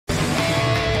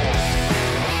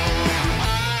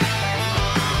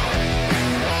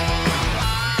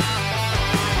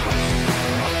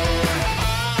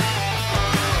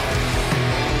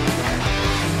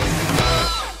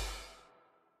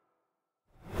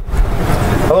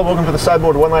Hello, welcome to the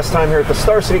sideboard one last time here at the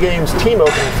Star City Games team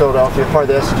opening in Philadelphia, part of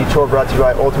the SCG Tour, brought to you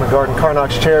by Ultimate Garden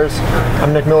Carnox Chairs.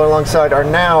 I'm Nick Miller alongside our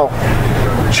now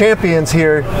champions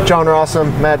here, John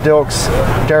Rosum, Matt Dilks,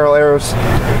 Daryl Ayers.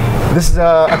 This is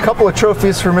a couple of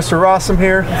trophies for Mr. Rosum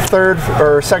here,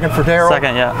 second for Daryl.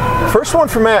 Second, yeah. First one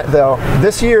for Matt, though.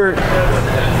 This year,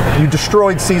 you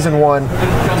destroyed Season 1.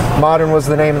 Modern was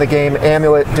the name of the game.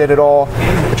 Amulet did it all.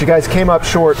 But you guys came up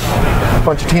short. A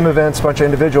bunch of team events, a bunch of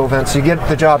individual events. You get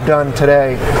the job done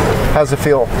today. How's it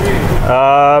feel?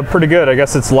 Pretty good. I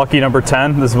guess it's lucky number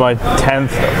 10. This is my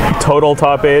 10th total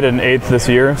top 8 and 8th this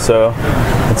year. So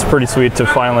it's pretty sweet to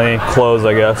finally close,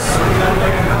 I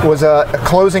guess. It was a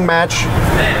closing match.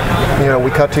 You know,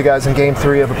 we cut to you guys in Game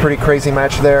 3 of a pretty crazy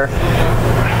match there.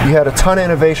 You had a ton of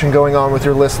innovation going on with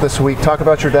your list this week. Talk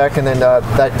about your deck and then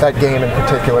that game in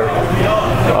particular.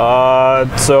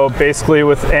 So basically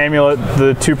with Amulet,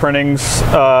 the two printings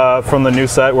from the new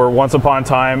set were Once Upon a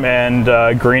Time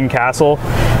and Green Castle.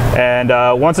 And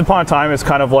Once Upon a Time is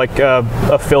kind of like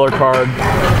a filler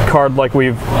card like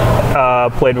we've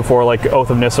played before, like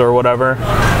Oath of Nissa or whatever.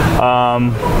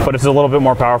 But it's a little bit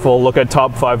more powerful. Look at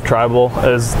top 5 tribal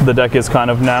as the deck is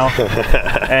kind of now.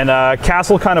 And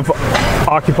Castle kind of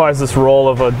occupies this role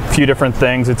of a few different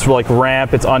things. It's like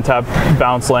ramp, it's untapped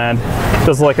bounce land.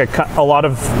 Does like a lot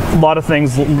of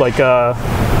things, like a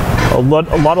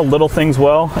lot of little things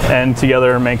well, and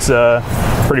together makes a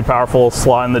pretty powerful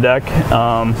slot in the deck.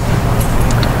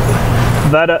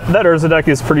 That Urza deck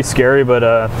is pretty scary,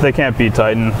 but they can't beat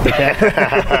Titan. They can't.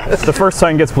 The first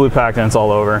Titan gets blue packed and it's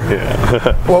all over.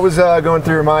 Yeah. What was going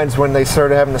through your minds when they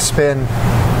started having to spin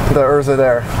the Urza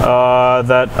there?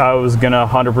 That I was gonna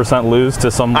 100% lose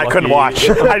to some. I couldn't watch.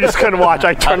 I just couldn't watch.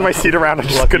 I turned my seat around. I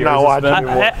just could not watch.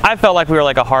 I felt like we were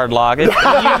like a hard log. You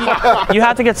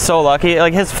have to get so lucky.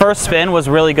 Like his first spin was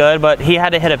really good, but he had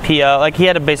to hit a PO. Like he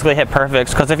had to basically hit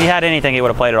perfects, because if he had anything, he would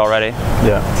have played it already.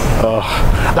 Yeah.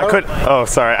 I couldn't. Oh,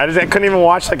 sorry. I couldn't even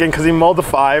watch that game because he mulled the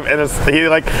 5, and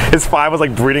his 5 was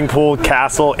like Breeding Pool,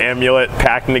 Castle, Amulet,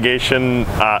 Pact Negation,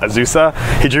 Azusa.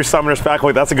 He drew Summoner's Pact.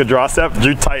 Like that's a good draw step.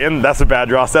 Drew Titan. That's a bad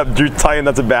draw step. Drew Titan.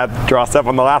 That's a bad draw step.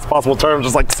 On the last possible turn,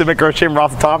 just like Simic Growth Chamber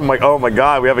off the top. I'm like, oh my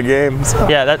god, we have a game. So.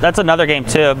 Yeah, that's another game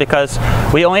too, because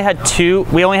we only had two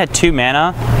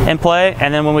mana in play,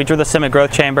 and then when we drew the Simic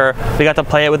Growth Chamber, we got to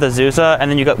play it with Azusa, and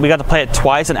then we got to play it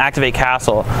twice and activate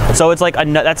Castle. So it's like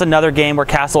that's another game where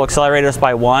Castle accelerated us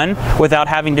by 1 without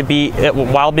having to be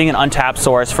while being an untapped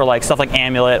source for like stuff like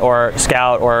Amulet or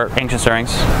Scout or Ancient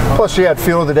Stirrings. Plus, you had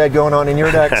Feel of the Dead going on in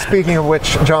your deck. Speaking of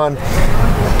which, John,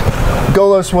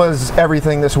 Golos was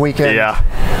everything this weekend. Yeah.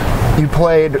 You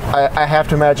played, I have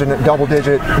to imagine,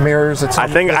 double-digit mirrors at some I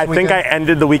think I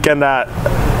ended the weekend at.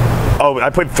 Oh,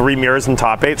 I played 3 mirrors in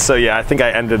top 8, so yeah, I think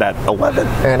I ended at 11.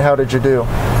 And how did you do?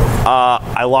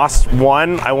 I lost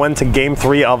 1. I went to Game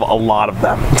 3 of a lot of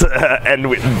them, and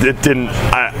it didn't.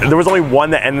 There was only 1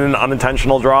 that ended in an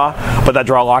unintentional draw, but that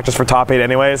draw locked us for top 8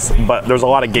 anyways. But there was a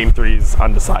lot of Game 3s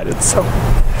undecided. So.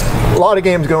 A lot of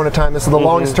games going to time. This is the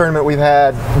longest tournament we've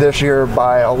had this year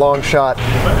by a long shot.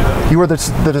 You were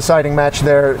the deciding match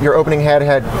there. Your opening hand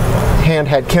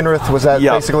had Kenrith. Was that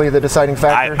basically the deciding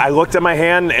factor? I looked at my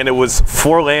hand and it was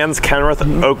 4 lands, Kenrith,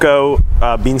 Oko,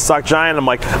 Beanstalk Giant. I'm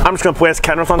like, I'm just going to play as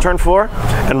Kenrith on turn 4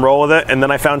 and roll with it. And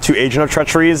then I found 2 Agent of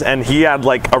Treacheries, and he had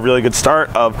like a really good start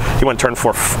he went turn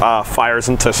 4 fires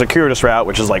into Circuitous Route,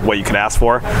 which is like what you could ask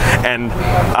for. And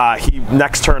he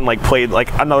next turn like played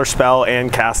like another spell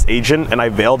and cast Agent, and I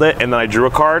veiled it, and then I drew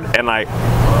a card, and I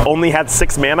only had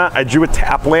 6 mana. I drew a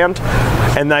tap land,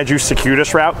 and then I drew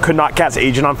Circuitous Route. Could not cast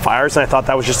Agent on fires, and I thought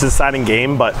that was just a deciding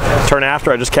game, but turn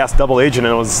after I just cast double Agent,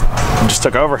 and it just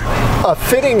took over.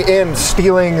 Fitting in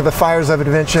stealing the Fires of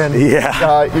Invention.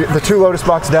 Yeah. The 2 Lotus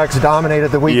Box decks dominated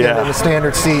the weekend in the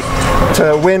standard seat.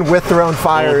 To win with their own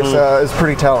Fires is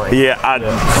pretty telling. Yeah.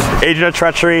 Agent of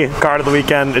Treachery, card of the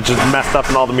weekend. It just messed up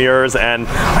in all the mirrors, and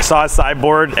I saw his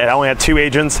sideboard. It only had 2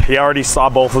 agents. He already saw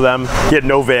both of them. He had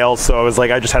no veils, so it was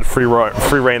like I just had free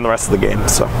reign the rest of the game.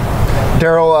 So.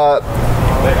 Daryl,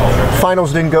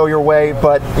 finals didn't go your way,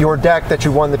 but your deck that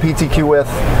you won the PTQ with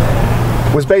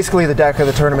was basically the deck of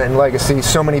the tournament in Legacy.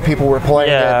 So many people were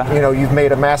playing it. You know, you've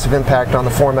made a massive impact on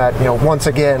the format. You know, once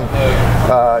again,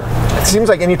 it seems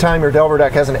like anytime your Delver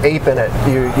deck has an ape in it,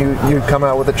 you come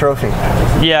out with a trophy.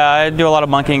 Yeah, I do a lot of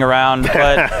monkeying around,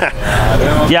 but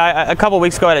yeah, a couple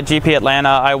weeks ago at GP Atlanta,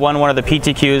 I won one of the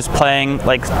PTQs playing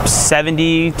like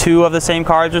 72 of the same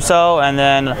cards or so, and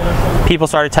then people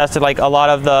started testing like a lot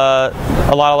of the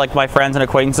a lot of like my friends and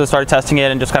acquaintances started testing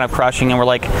it and just kind of crushing, and we're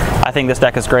like, I think this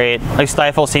deck is great. Like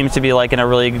Stifle seems to be like in a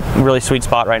really sweet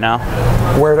spot right now.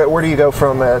 Where do you go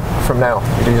from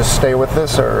now? Do you just stay with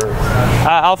this, or?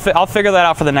 I'll figure that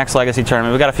out for the next Legacy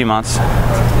tournament. We've got a few months.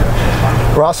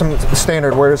 Rosum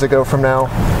Standard, where does it go from now?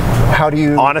 How do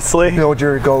you honestly build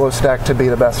your Golos deck to be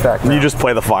the best deck now? You just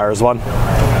play the Fires one.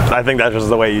 I think that's just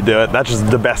the way you do it. That's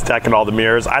just the best deck in all the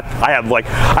mirrors. I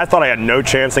thought I had no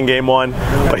chance in game one,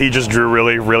 but he just drew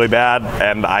really bad,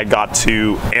 and I got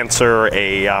to answer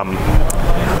a.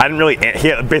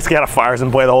 He basically had a Fires in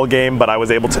play the whole game, but I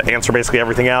was able to answer basically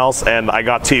everything else, and I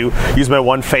got to use my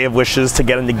one Fae of Wishes to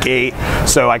get in the gate,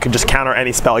 so I could just counter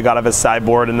any spell he got out of his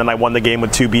sideboard, and then I won the game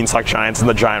with 2 Beanstalk Giants and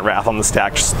the Giant Wrath on the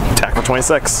stack, just attack for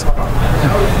 26.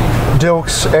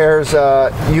 Dilks, Ayers,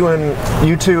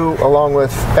 you two, along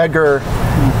with Edgar,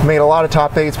 made a lot of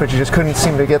top 8s, but you just couldn't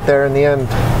seem to get there in the end.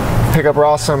 Pick up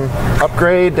Rosum.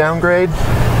 Upgrade, downgrade?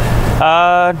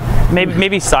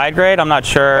 Maybe side grade. I'm not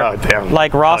sure. Oh, damn.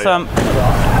 Like Rosum,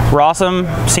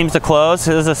 Rosum seems to close.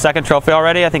 This is the 2nd trophy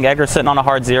already. I think Edgar's sitting on a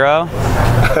hard 0,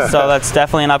 so that's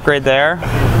definitely an upgrade there.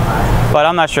 But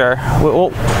I'm not sure.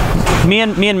 Me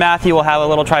and Matthew will have a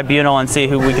little tribunal and see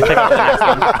who we can pick up the next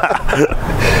one.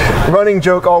 Running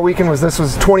joke all weekend was this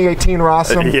was 2018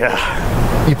 Rosum.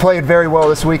 Yeah. You played very well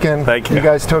this weekend. Thank you. You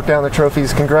guys took down the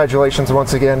trophies. Congratulations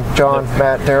once again, John,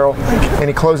 Matt, Daryl.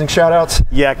 Any closing shout-outs?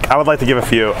 Yeah, I would like to give a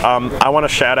few. I want to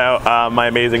shout out my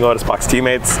amazing Lotus Box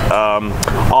teammates.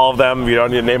 All of them, you don't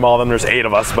need to name all of them, there's 8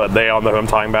 of us, but they all know who I'm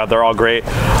talking about. They're all great.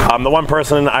 The one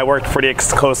person I worked pretty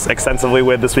extensively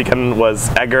with this weekend was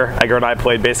Edgar. Edgar and I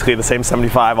played basically the same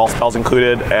 75, all spells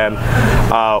included, and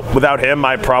without him,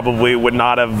 I probably would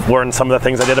not have learned some of the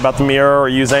things I did about the mirror or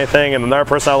used anything. And another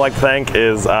person I'd like to thank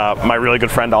is my really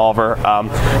good friend Oliver.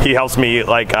 He helps me,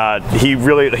 like,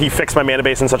 he fixed my mana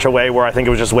base in such a way where I think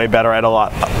it was just way better.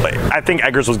 I think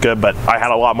Edgar's was good, but I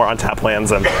had a lot more untapped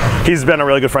lands, and he's been a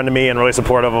really good friend to me and really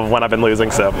supportive of when I've been losing,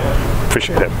 so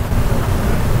appreciate him.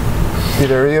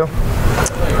 Either of you?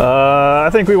 I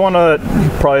think we want to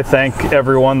probably thank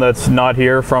everyone that's not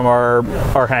here from our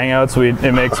hangouts.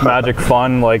 It makes Magic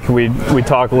fun. Like we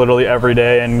talk literally every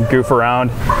day and goof around.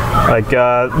 Like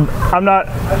I'm not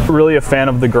really a fan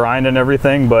of the grind and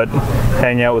everything, but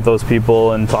hanging out with those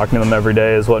people and talking to them every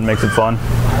day is what makes it fun.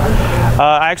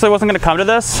 I actually wasn't going to come to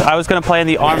this. I was going to play in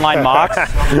the online mocks,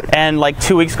 and like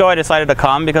 2 weeks ago I decided to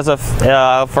come because of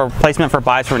for placement for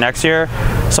buys for next year.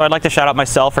 So I'd like to shout out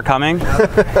myself for coming,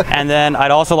 and then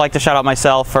I'd also like to shout out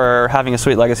myself for having a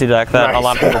sweet Legacy deck that a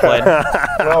lot of people played.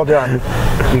 Well done.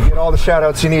 You get all the shout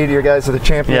outs you need. You guys are the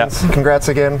champions. Yeah. Congrats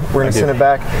again. We're going to send it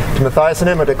back to Matthias and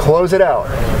Emma to close it out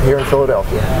here in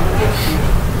Philadelphia.